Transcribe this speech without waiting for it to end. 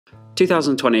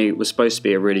2020 was supposed to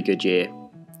be a really good year.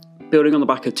 Building on the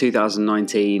back of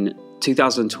 2019,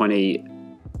 2020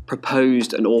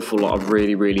 proposed an awful lot of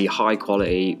really high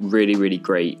quality, really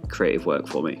great creative work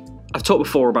for me. I've talked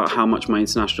before about how much my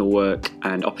international work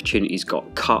and opportunities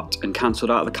got cut and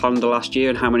cancelled out of the calendar last year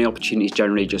and how many opportunities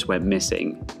generally just went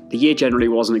missing. The year generally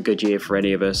wasn't a good year for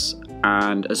any of us,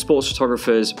 and as sports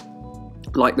photographers,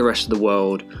 like the rest of the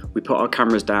world, we put our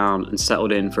cameras down and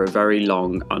settled in for a very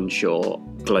long, unsure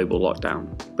global lockdown.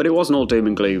 But it wasn't all doom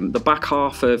and gloom. The back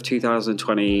half of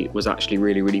 2020 was actually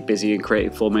really busy and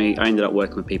creative for me. I ended up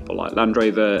working with people like Land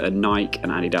Rover and Nike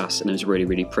and Adidas, and it was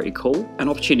really pretty cool. And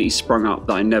opportunities sprung up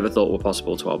that I never thought were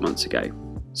possible 12 months ago.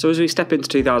 So as we step into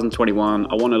 2021,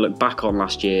 I want to look back on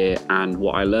last year and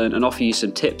what I learned and offer you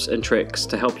some tips and tricks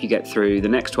to help you get through the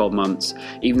next 12 months,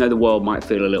 even though the world might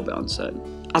feel a little bit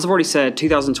uncertain. As I've already said,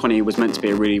 2020 was meant to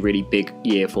be a really big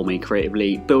year for me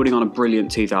creatively, building on a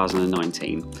brilliant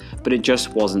 2019, but it just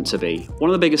wasn't to be. One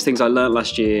of the biggest things I learned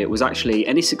last year was actually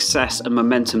any success and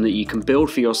momentum that you can build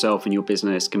for yourself and your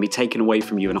business can be taken away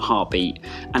from you in a heartbeat,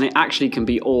 and it actually can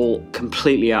be all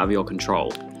completely out of your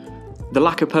control. The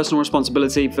lack of personal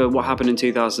responsibility for what happened in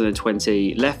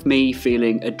 2020 left me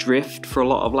feeling adrift for a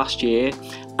lot of last year,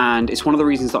 and it's one of the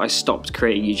reasons that I stopped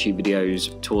creating YouTube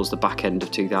videos towards the back end of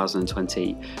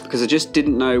 2020, because I just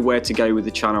didn't know where to go with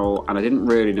the channel and I didn't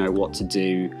really know what to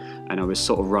do, and I was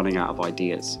sort of running out of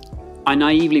ideas. I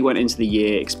naively went into the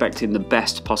year expecting the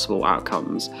best possible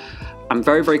outcomes, and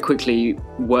very quickly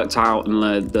worked out and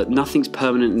learned that nothing's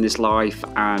permanent in this life,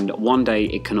 and one day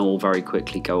it can all very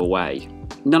quickly go away.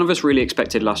 None of us really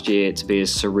expected last year to be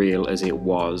as surreal as it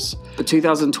was, but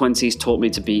 2020's taught me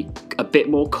to be a bit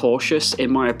more cautious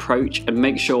in my approach and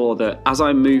make sure that as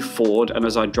I move forward and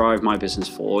as I drive my business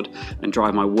forward and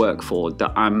drive my work forward,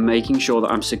 that I'm making sure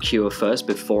that I'm secure first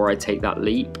before I take that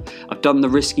leap. I've done the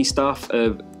risky stuff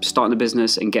of starting a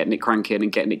business and getting it cranking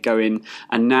and getting it going,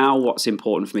 and now what's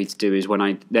important for me to do is when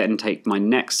I then take my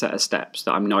next set of steps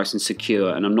that I'm nice and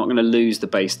secure and I'm not going to lose the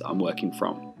base that I'm working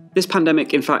from. This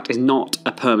pandemic, in fact, is not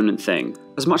a permanent thing.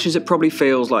 As much as it probably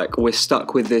feels like we're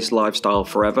stuck with this lifestyle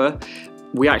forever,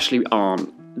 we actually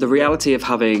aren't. The reality of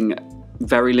having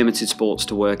very limited sports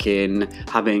to work in,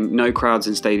 having no crowds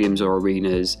in stadiums or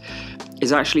arenas,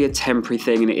 is actually a temporary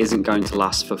thing and it isn't going to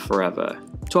last for forever.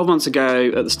 12 months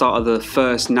ago, at the start of the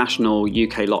first national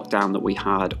UK lockdown that we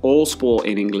had, all sport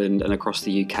in England and across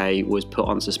the UK was put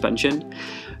on suspension.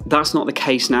 That's not the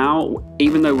case now.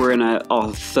 Even though we're in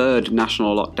our third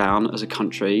national lockdown as a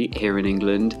country here in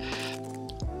England,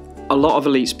 a lot of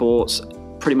elite sports,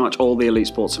 pretty much all the elite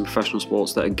sports and professional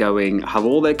sports that are going, have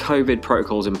all their COVID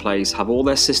protocols in place, have all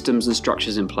their systems and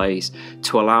structures in place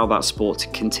to allow that sport to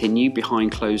continue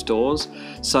behind closed doors.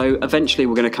 So eventually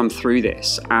we're going to come through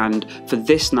this, and for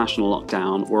this national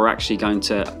lockdown, we're actually going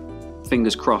to,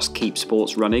 fingers crossed, keep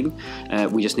sports running.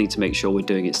 We just need to make sure we're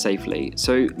doing it safely.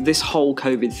 So this whole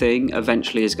COVID thing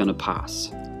eventually is going to pass.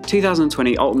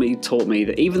 2020 ultimately taught me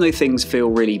that even though things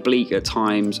feel really bleak at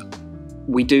times,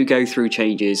 we do go through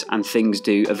changes and things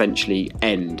do eventually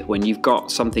end. When you've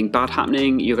got something bad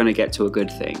happening, you're going to get to a good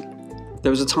thing.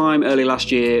 There was a time early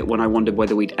last year when I wondered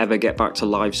whether we'd ever get back to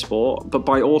live sport, but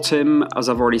by autumn, as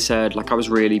I've already said, I was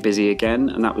really busy again,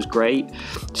 and that was great.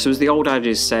 So as the old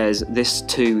adage says, this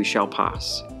too shall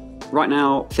pass. Right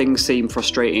now, things seem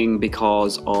frustrating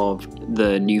because of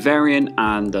the new variant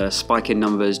and the spike in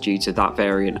numbers due to that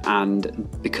variant, and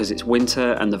because it's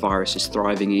winter and the virus is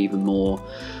thriving even more.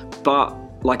 But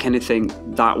like anything,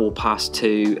 that will pass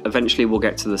too. Eventually we'll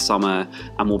get to the summer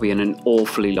and we'll be in an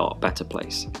awfully lot better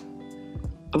place.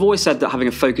 I've always said that having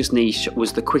a focused niche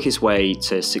was the quickest way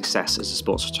to success as a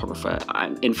sports photographer.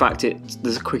 And in fact, it's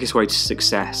the quickest way to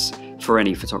success for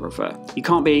any photographer. You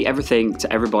can't be everything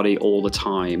to everybody all the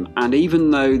time, and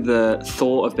even though the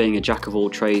thought of being a jack of all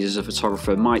trades as a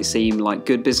photographer might seem like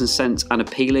good business sense and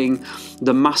appealing,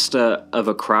 the master of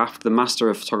a craft, the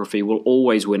master of photography, will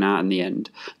always win out in the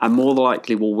end, and more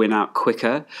likely will win out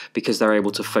quicker because they're able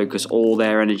to focus all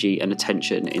their energy and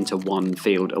attention into one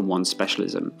field and one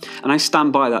specialism. And I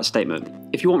stand by that statement.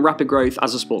 If you want rapid growth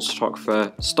as a sports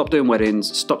photographer, stop doing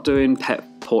weddings, stop doing pet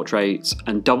portraits,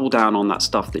 and double down on that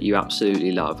stuff that you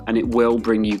absolutely love, and it will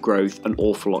bring you growth an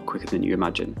awful lot quicker than you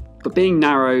imagine. But being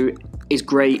narrow is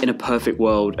great in a perfect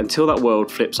world until that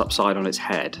world flips upside on its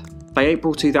head. By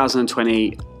April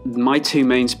 2020, my two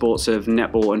main sports of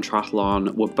netball and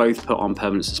triathlon were both put on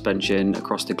permanent suspension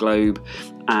across the globe,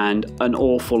 and an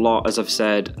awful lot, as I've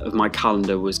said, of my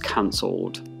calendar was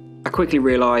cancelled. I quickly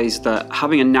realised that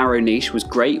having a narrow niche was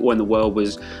great when the world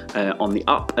was on the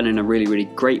up and in a really, really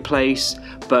great place.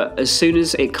 But as soon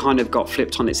as it kind of got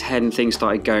flipped on its head and things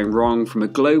started going wrong from a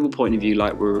global point of view,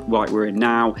 like we're in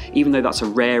now, even though that's a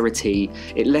rarity,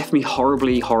 it left me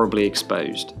horribly, horribly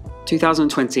exposed.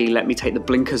 2020 let me take the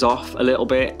blinkers off a little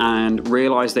bit and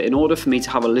realise that in order for me to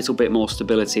have a little bit more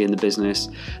stability in the business,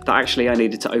 that actually I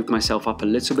needed to open myself up a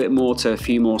little bit more to a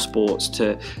few more sports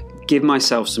to give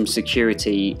myself some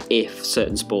security if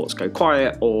certain sports go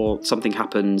quiet or something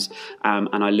happens and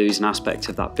I lose an aspect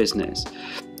of that business.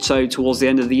 So towards the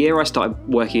end of the year, I started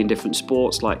working in different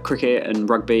sports like cricket and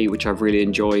rugby, which I've really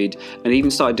enjoyed, and even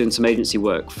started doing some agency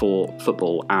work for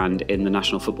football and in the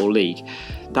National Football League.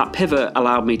 That pivot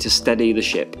allowed me to steady the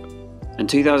ship. And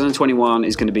 2021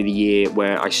 is going to be the year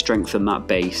where I strengthen that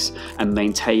base and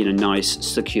maintain a nice,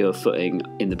 secure footing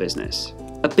in the business.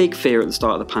 A big fear at the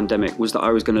start of the pandemic was that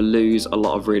I was going to lose a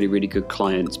lot of really, really good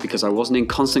clients because I wasn't in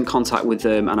constant contact with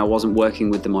them and I wasn't working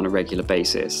with them on a regular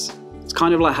basis. It's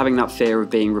kind of like having that fear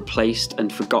of being replaced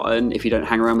and forgotten if you don't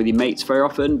hang around with your mates very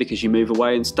often because you move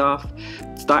away and stuff.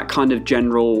 It's that kind of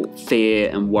general fear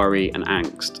and worry and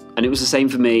angst. And it was the same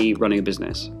for me running a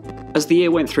business. As the year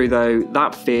went through though,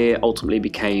 that fear ultimately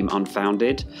became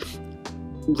unfounded.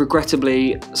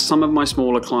 Regrettably, some of my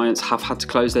smaller clients have had to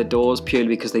close their doors purely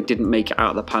because they didn't make it out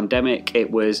of the pandemic.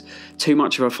 It was too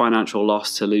much of a financial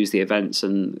loss to lose the events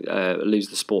and lose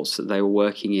the sports that they were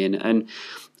working in. And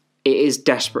it is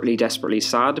desperately, desperately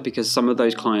sad because some of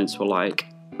those clients were like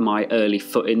my early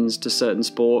footings to certain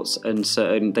sports and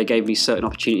they gave me certain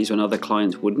opportunities when other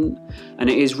clients wouldn't.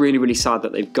 And it is really, really sad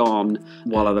that they've gone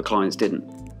while other clients didn't.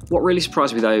 What really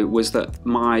surprised me though was that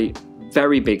my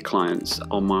very big clients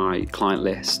on my client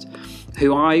list,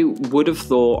 who I would have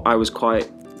thought I was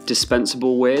quite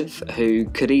dispensable with, who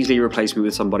could easily replace me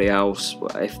with somebody else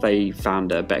if they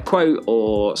found a better quote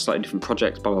or slightly different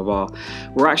projects, blah, blah, blah,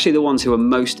 were actually the ones who were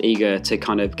most eager to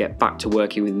kind of get back to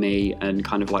working with me and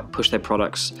kind of like push their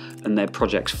products and their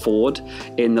projects forward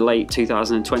in the late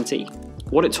 2020.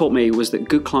 What it taught me was that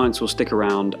good clients will stick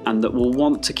around and that will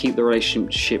want to keep the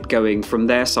relationship going from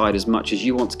their side as much as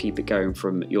you want to keep it going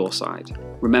from your side.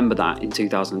 Remember that in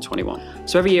 2021.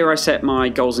 So every year I set my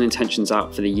goals and intentions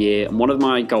out for the year, and one of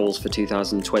my goals for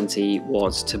 2020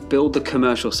 was to build the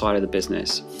commercial side of the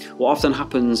business. What often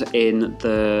happens in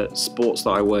the sports that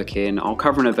I work in, I'll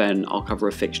cover an event, I'll cover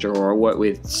a fixture, or I'll work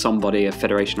with somebody, a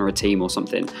federation or a team or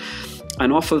something.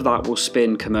 And off of that, we'll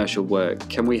spin commercial work.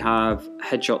 Can we have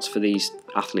headshots for these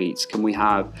athletes? Can we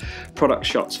have product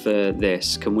shots for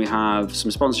this? Can we have some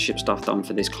sponsorship stuff done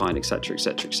for this client, etc.,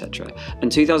 etc., etc. In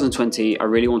 2020, I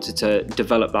really wanted to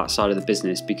develop that side of the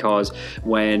business because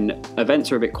when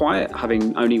events are a bit quiet,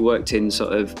 having only worked in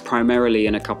sort of primarily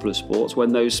in a couple of sports,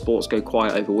 when those sports go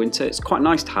quiet over winter, it's quite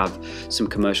nice to have some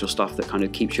commercial stuff that kind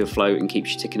of keeps you afloat and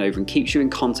keeps you ticking over and keeps you in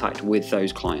contact with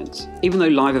those clients. Even though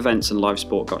live events and live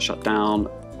sport got shut down,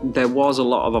 there was a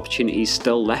lot of opportunities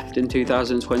still left in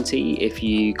 2020 if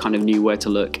you kind of knew where to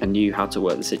look and knew how to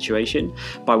work the situation.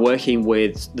 By working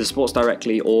with the sports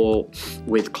directly or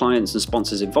with clients and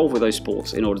sponsors involved with those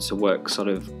sports in order to work sort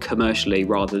of commercially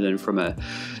rather than from a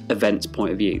events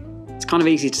point of view. It's kind of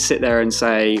easy to sit there and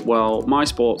say, well, my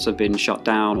sports have been shut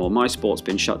down or my sport's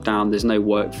been shut down, there's no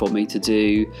work for me to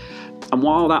do. And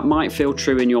while that might feel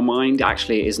true in your mind,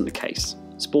 actually it isn't the case.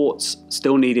 Sports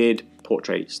still needed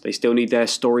portraits. They still need their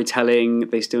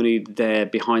storytelling. They still need their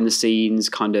behind the scenes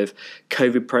kind of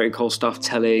COVID protocol stuff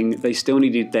telling. They still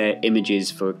needed their images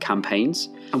for campaigns.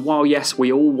 And while yes,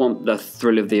 we all want the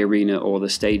thrill of the arena or the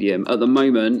stadium, at the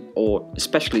moment, or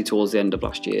especially towards the end of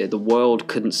last year, the world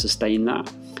couldn't sustain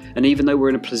that. And even though we're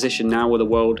in a position now where the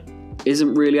world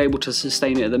isn't really able to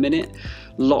sustain it at the minute,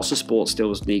 lots of sports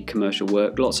still need commercial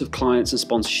work. Lots of clients and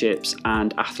sponsorships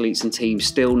and athletes and teams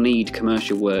still need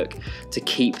commercial work to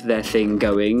keep their thing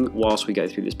going whilst we go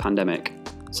through this pandemic.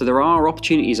 So there are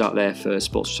opportunities out there for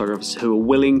sports photographers who are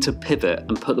willing to pivot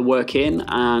and put the work in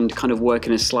and kind of work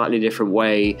in a slightly different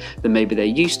way than maybe they're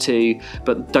used to,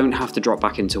 but don't have to drop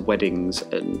back into weddings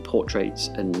and portraits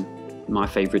and my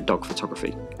favourite dog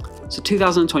photography. So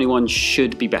 2021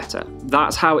 should be better.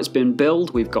 That's how it's been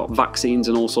billed. We've got vaccines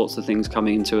and all sorts of things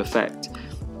coming into effect.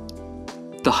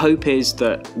 The hope is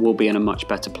that we'll be in a much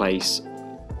better place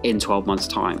in 12 months'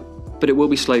 time. But it will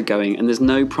be slow going and there's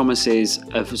no promises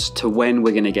as to when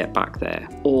we're going to get back there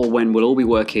or when we'll all be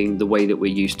working the way that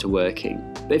we're used to working.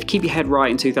 But if you keep your head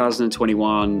right in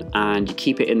 2021 and you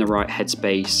keep it in the right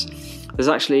headspace, there's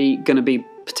actually going to be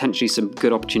potentially some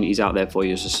good opportunities out there for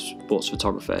you as a sports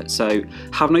photographer. So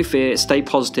have no fear, stay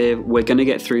positive. We're going to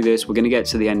get through this. We're going to get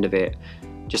to the end of it.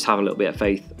 Just have a little bit of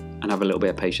faith and have a little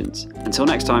bit of patience. Until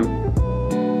next time.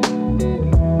 you.